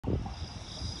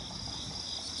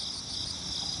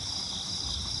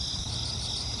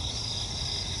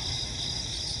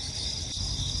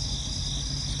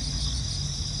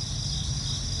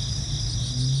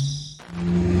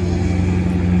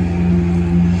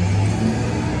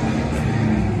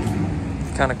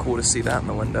kind of cool to see that in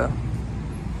the window.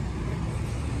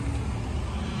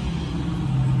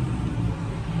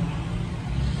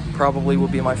 Probably will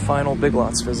be my final Big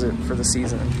Lots visit for the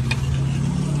season.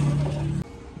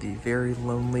 The very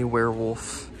lonely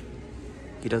werewolf.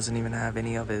 He doesn't even have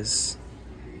any of his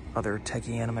other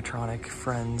techie animatronic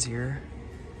friends here.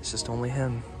 It's just only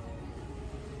him.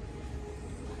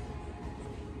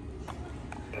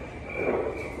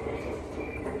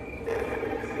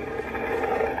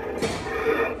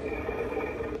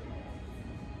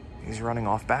 He's running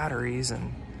off batteries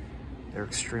and they're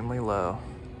extremely low.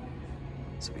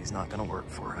 So he's not gonna work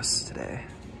for us today.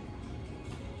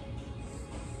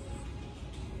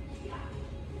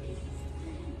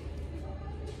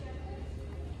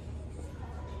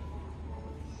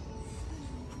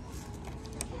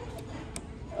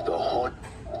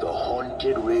 The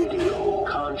haunted radio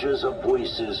conjures up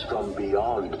voices from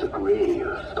beyond the grave.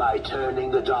 By turning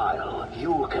the dial,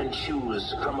 you can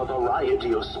choose from a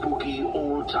variety of spooky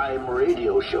old-time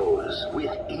radio shows with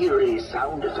eerie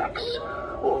sound effects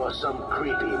or some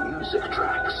creepy music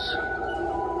tracks.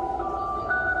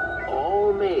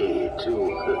 All made to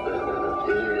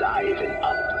liven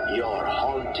up your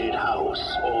haunted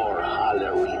house or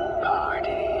Halloween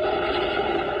party.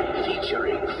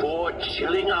 Featuring 4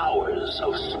 chilling hours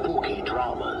of spooky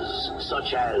dramas,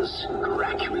 such as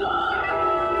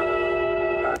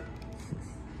Dracula.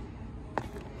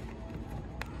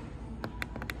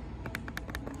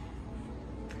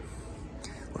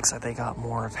 Looks like they got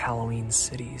more of Halloween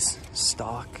City's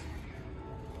stock.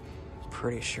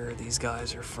 Pretty sure these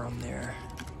guys are from there.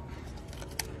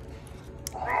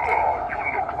 Oh, you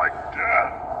look like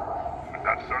death.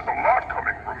 That says a lot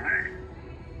coming from me.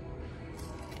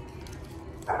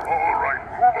 All right,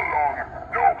 move along.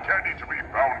 No candy to be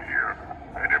found here.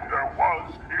 And if there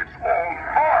was, it's all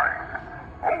mine.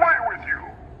 Away with you.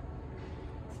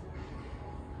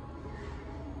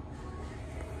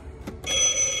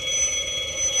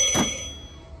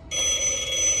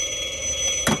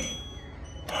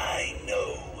 I know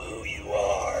who you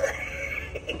are.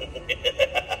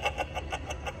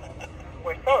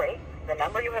 We're sorry. The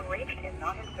number you have reached is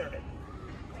not in service.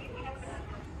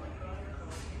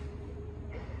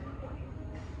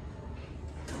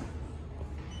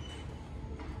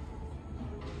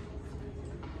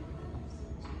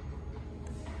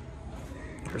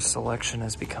 Their selection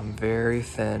has become very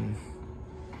thin.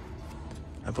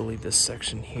 I believe this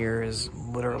section here is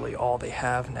literally all they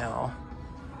have now.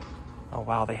 Oh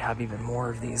wow, they have even more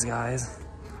of these guys.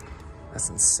 That's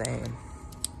insane.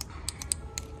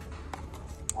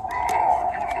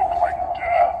 Oh, you look like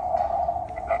death.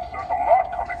 That says a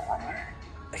lot coming from me.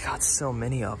 They got so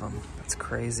many of them. That's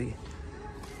crazy.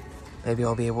 Maybe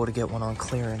I'll be able to get one on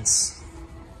clearance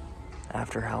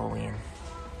after Halloween.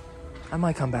 I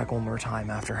might come back one more time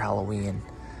after Halloween,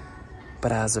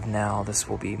 but as of now, this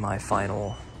will be my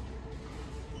final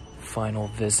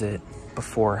visit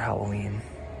before Halloween.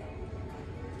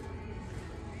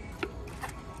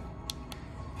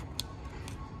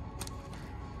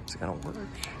 Is it gonna work?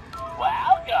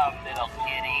 Welcome, little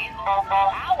kitties.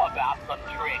 How about some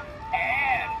tricks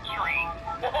and treats?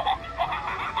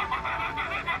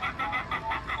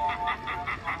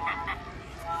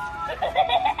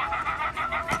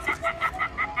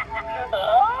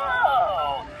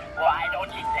 Oh, why don't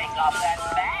you take off that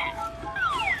mask?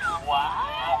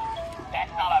 What?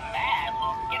 That's not a mask.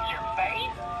 It's your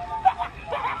face.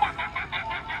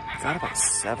 Got about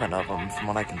 7 of them from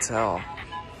what I can tell.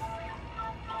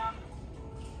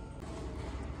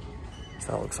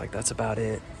 So that looks like that's about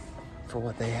it for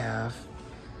what they have.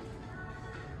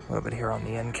 A little bit here on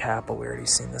the end cap, but we already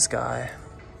seen this guy.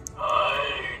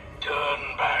 I'd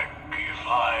turn back if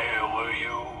I were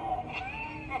you.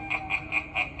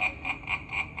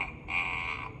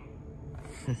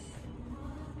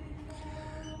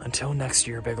 Until next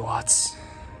year, Big Lots.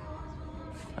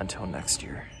 Until next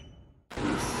year.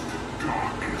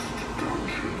 Darkest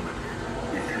dungeon,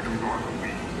 if you do not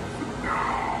leave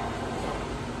now.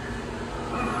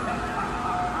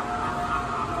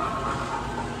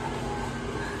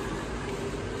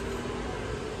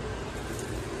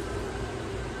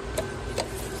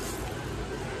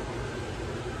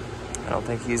 I don't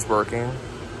think he's working,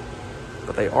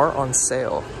 but they are on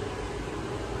sale.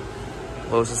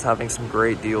 Lowe's is having some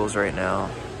great deals right now.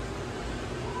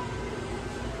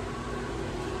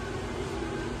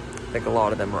 I think a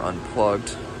lot of them are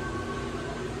unplugged.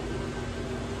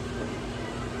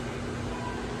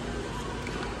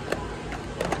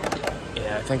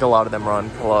 Yeah, I think a lot of them are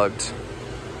unplugged.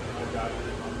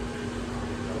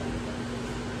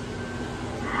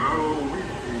 Halloween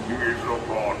is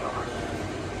upon us,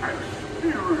 and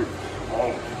spirits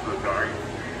haunt the night.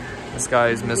 This guy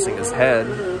is missing his head.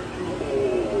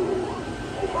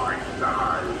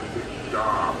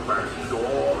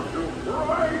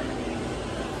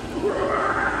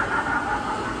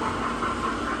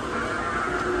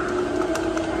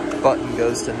 Button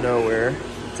goes to nowhere,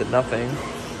 to nothing.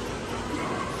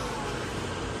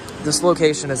 This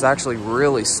location is actually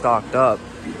really stocked up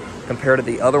compared to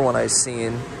the other one I've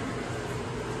seen.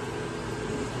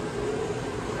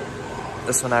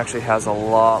 This one actually has a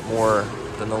lot more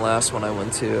than the last one I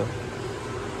went to,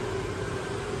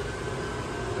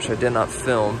 which I did not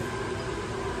film.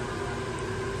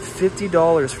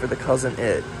 $50 for the Cousin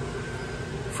It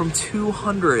from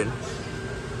 $200.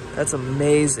 That's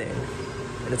amazing.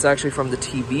 And it's actually from the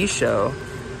TV show,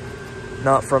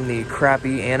 not from the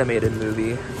crappy animated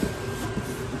movie.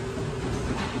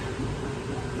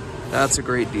 That's a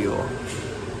great deal.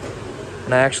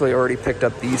 And I actually already picked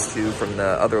up these two from the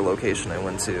other location I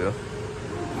went to.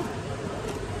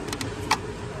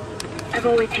 I've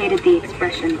always hated the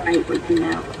expression, bite what you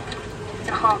know. It's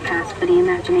a hall pass for the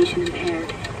imagination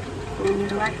impaired. When your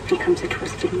life becomes a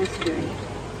twisted mystery,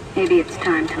 maybe it's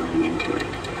time to lean into it.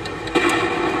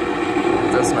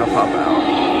 It does not pop out.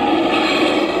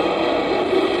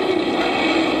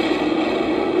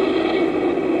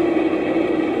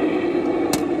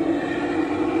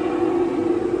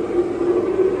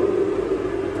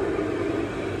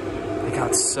 They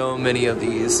got so many of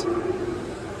these.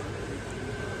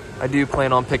 I do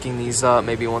plan on picking these up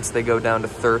maybe once they go down to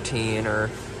 13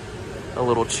 or a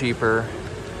little cheaper.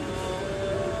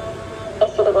 I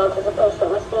see the world as a place that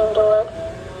must be endured.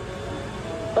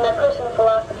 And that person of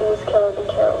philosophy is kill or be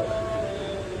killed.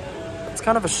 It's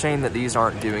kind of a shame that these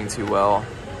aren't doing too well.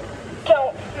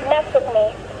 Don't mess with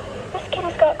me. This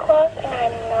kitty's got claws and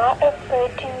I'm not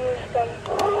afraid to use them.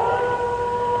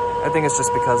 I think it's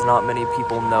just because not many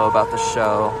people know about the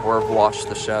show or have watched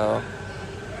the show.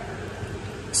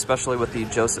 Especially with the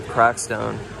Joseph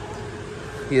Crackstone.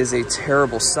 He is a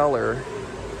terrible seller,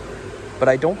 but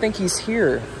I don't think he's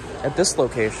here at this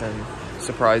location,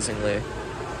 surprisingly.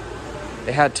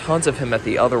 They had tons of him at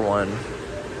the other one.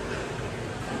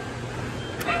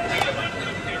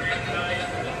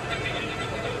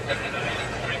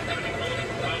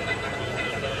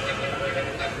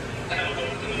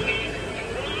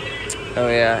 Oh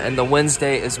yeah, and the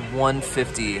Wednesday is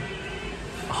 $150,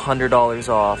 $100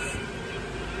 off.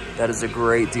 That is a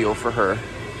great deal for her.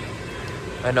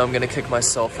 I know I'm gonna kick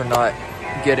myself for not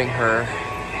getting her.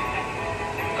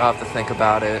 I'll have to think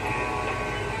about it.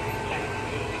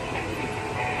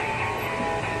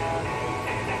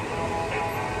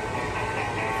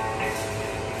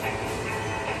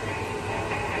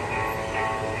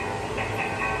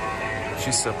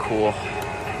 She's so cool.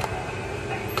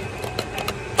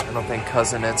 I don't think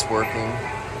Cousin It's working.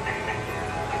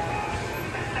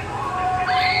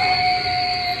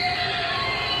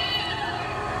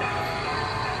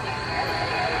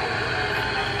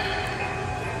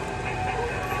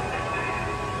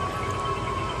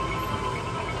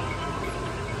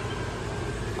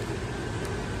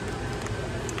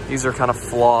 These are kind of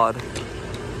flawed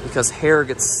because hair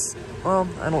gets, well,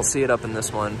 I don't see it up in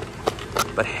this one,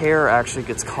 but hair actually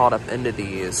gets caught up into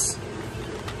these.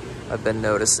 I've been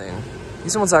noticing.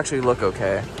 These ones actually look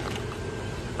okay,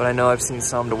 but I know I've seen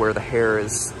some to where the hair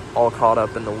is all caught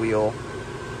up in the wheel.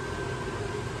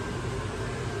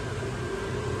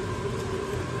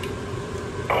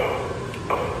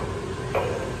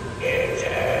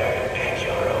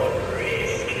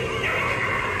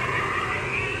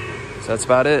 So that's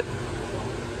about it.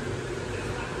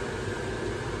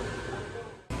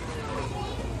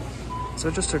 So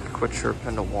I just took a quick trip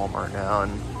into Walmart now,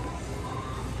 and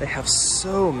they have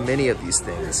so many of these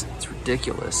things. It's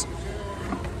ridiculous.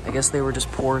 I guess they were just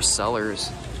poor sellers.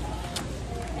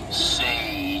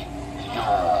 Say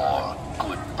your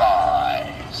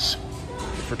goodbyes.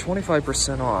 For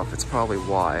 25% off, it's probably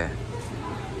why.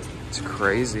 It's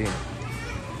crazy.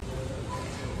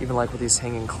 Even like with these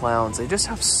hanging clowns, they just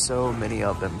have so many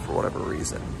of them for whatever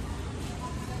reason.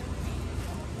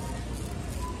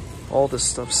 All this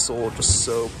stuff sold just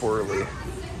so poorly.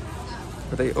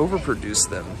 Or they overproduce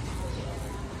them.